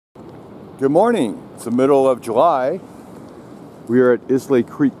Good morning. It's the middle of July. We are at Islay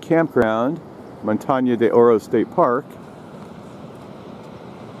Creek Campground, Montaña de Oro State Park.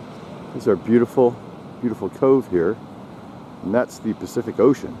 This is our beautiful, beautiful cove here, and that's the Pacific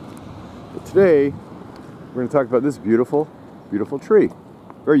Ocean. But today, we're going to talk about this beautiful, beautiful tree.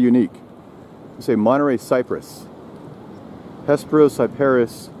 Very unique. It's a Monterey Cypress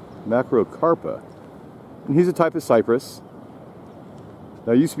Hesperocyparis macrocarpa. And he's a type of cypress.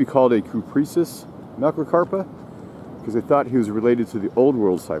 Now, it used to be called a Cupressus macrocarpa because they thought he was related to the old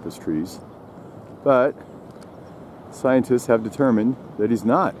world cypress trees. But scientists have determined that he's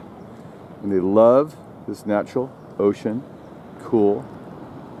not. And they love this natural ocean, cool,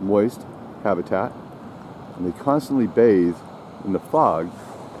 moist habitat. And they constantly bathe in the fog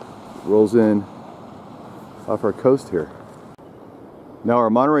that rolls in off our coast here. Now,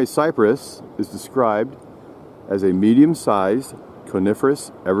 our Monterey cypress is described as a medium-sized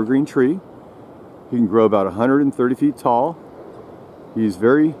coniferous evergreen tree. He can grow about 130 feet tall. He's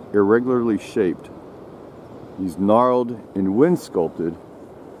very irregularly shaped. He's gnarled and wind sculpted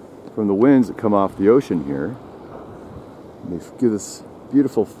from the winds that come off the ocean here. And they give this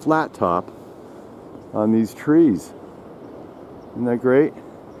beautiful flat top on these trees. Isn't that great?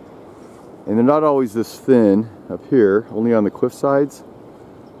 And they're not always this thin up here, only on the cliff sides,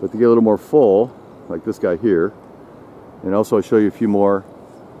 but they get a little more full, like this guy here. And also I'll show you a few more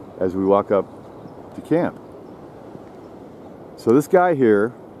as we walk up to camp. So this guy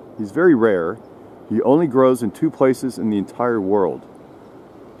here, he's very rare. He only grows in two places in the entire world.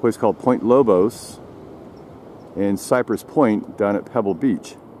 A place called Point Lobos and Cypress Point down at Pebble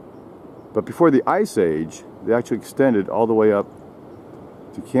Beach. But before the Ice Age, they actually extended all the way up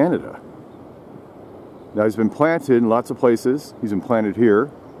to Canada. Now, he's been planted in lots of places. He's been planted here.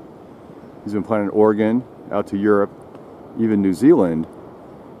 He's been planted in Oregon, out to Europe, even New Zealand.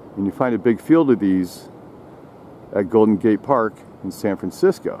 And you find a big field of these at Golden Gate Park in San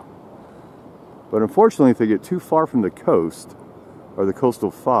Francisco. But unfortunately, if they get too far from the coast, or the coastal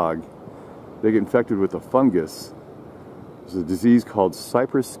fog, they get infected with a fungus. There's a disease called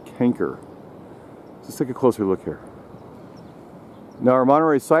cypress canker. Let's take a closer look here. Now, our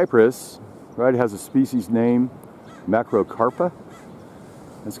Monterey cypress, right, has a species name, macrocarpa.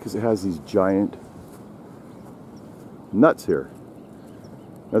 That's because it has these giant nuts here.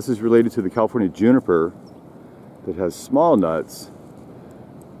 This is related to the California juniper that has small nuts.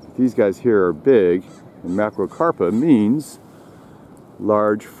 These guys here are big, and macrocarpa means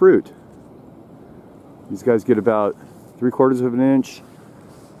large fruit. These guys get about 3/4 of an inch,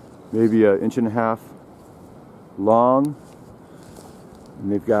 maybe an inch and a half long.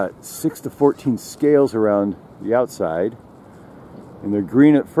 And they've got 6 to 14 scales around the outside. And they're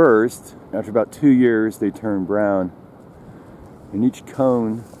green at first. After about 2 years, they turn brown. And each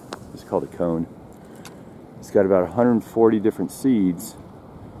cone, it's called a cone, it's got about 140 different seeds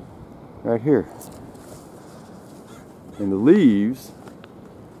right here. And the leaves,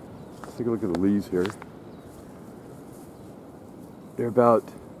 let's take a look at the leaves here. They're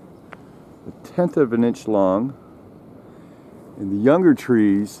about 1/10 of an inch long. And the younger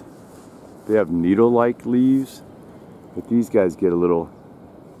trees, they have needle-like leaves, but these guys get a little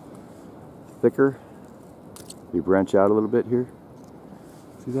thicker. They branch out a little bit here.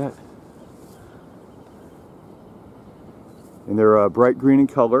 See that? And they're bright green in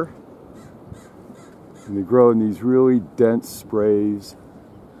color. And they grow in these really dense sprays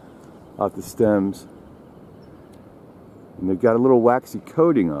off the stems. And they've got a little waxy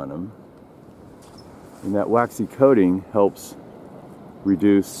coating on them. And that waxy coating helps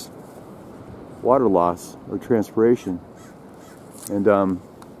reduce water loss or transpiration. And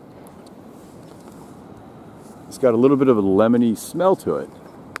it's got a little bit of a lemony smell to it.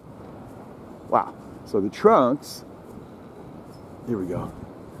 Wow. So the trunks, here we go.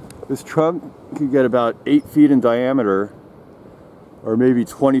 This trunk can get about 8 feet in diameter, or maybe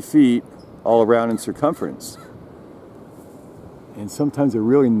 20 feet all around in circumference. And sometimes they're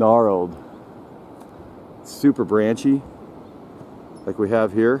really gnarled, super branchy, like we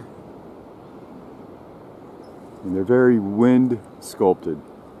have here. And they're very wind sculpted,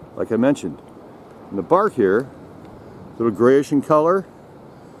 like I mentioned. And the bark here, a little grayish in color.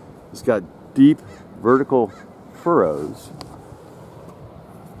 It's got deep vertical furrows.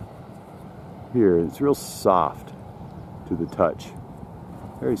 Here, it's real soft to the touch.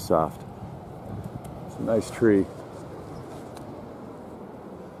 Very soft. It's a nice tree.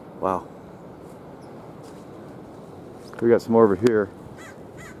 Wow. We got some more over here.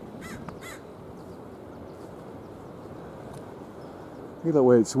 Look at the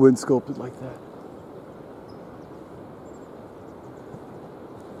way it's wind sculpted like that.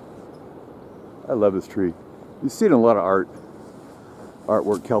 I love this tree. You see it in a lot of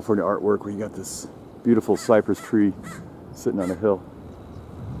artwork, California artwork, where you got this beautiful cypress tree sitting on a hill.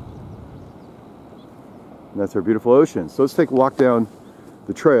 And that's our beautiful ocean. So let's take a walk down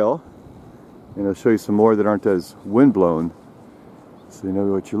the trail, and I'll show you some more that aren't as windblown, so you know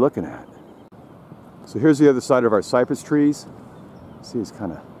what you're looking at. So here's the other side of our cypress trees. See, it's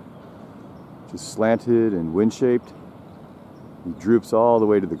kind of just slanted and wind-shaped. He droops all the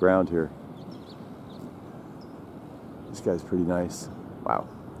way to the ground here. This guy's pretty nice. Wow.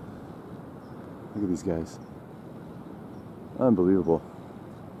 Look at these guys. Unbelievable.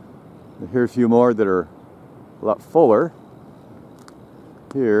 And here are a few more that are a lot fuller.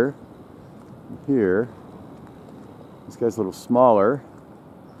 Here, and here. This guy's a little smaller.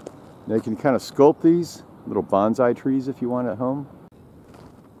 Now you can kind of sculpt these little bonsai trees if you want at home.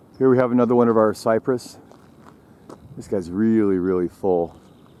 Here we have another one of our cypress. This guy's really, really full.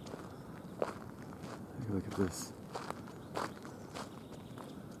 Look at this.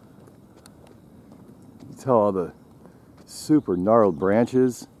 You can tell all the super gnarled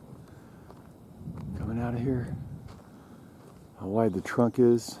branches coming out of here. How wide the trunk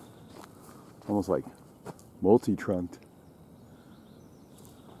is. Almost like multi-trunked.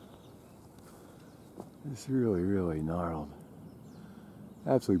 It's really, really gnarled.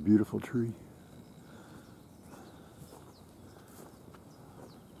 Absolutely beautiful tree.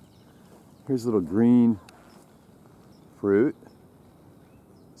 Here's a little green fruit.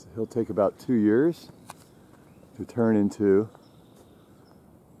 So he'll take about 2 years to turn into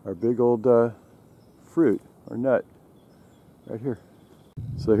our big old fruit or nut right here.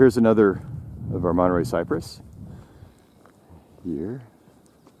 So here's another of our Monterey cypress. Here.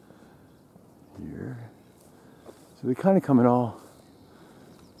 Here. So they kind of come in all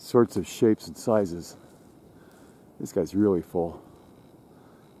sorts of shapes and sizes. This guy's really full.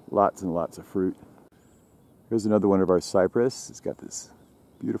 Lots and lots of fruit. Here's another one of our cypress. It's got this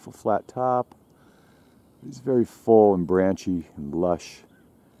beautiful flat top. It's very full and branchy and lush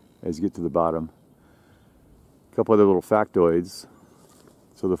as you get to the bottom. A couple other little factoids.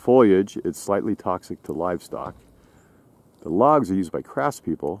 So the foliage, it's slightly toxic to livestock. The logs are used by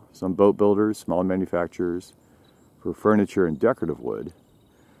craftspeople, some boat builders, small manufacturers, for furniture and decorative wood.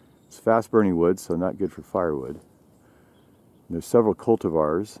 It's fast-burning wood, so not good for firewood. And there's several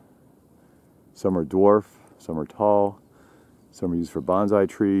cultivars. Some are dwarf, some are tall, some are used for bonsai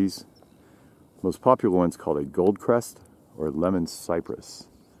trees. The most popular one's called a goldcrest or lemon cypress.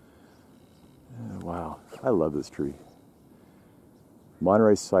 Wow, I love this tree.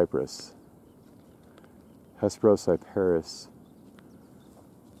 Monterey Cypress Hesperocyparis,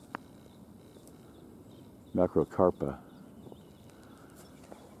 macrocarpa.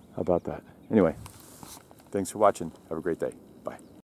 How about that? Anyway, thanks for watching. Have a great day.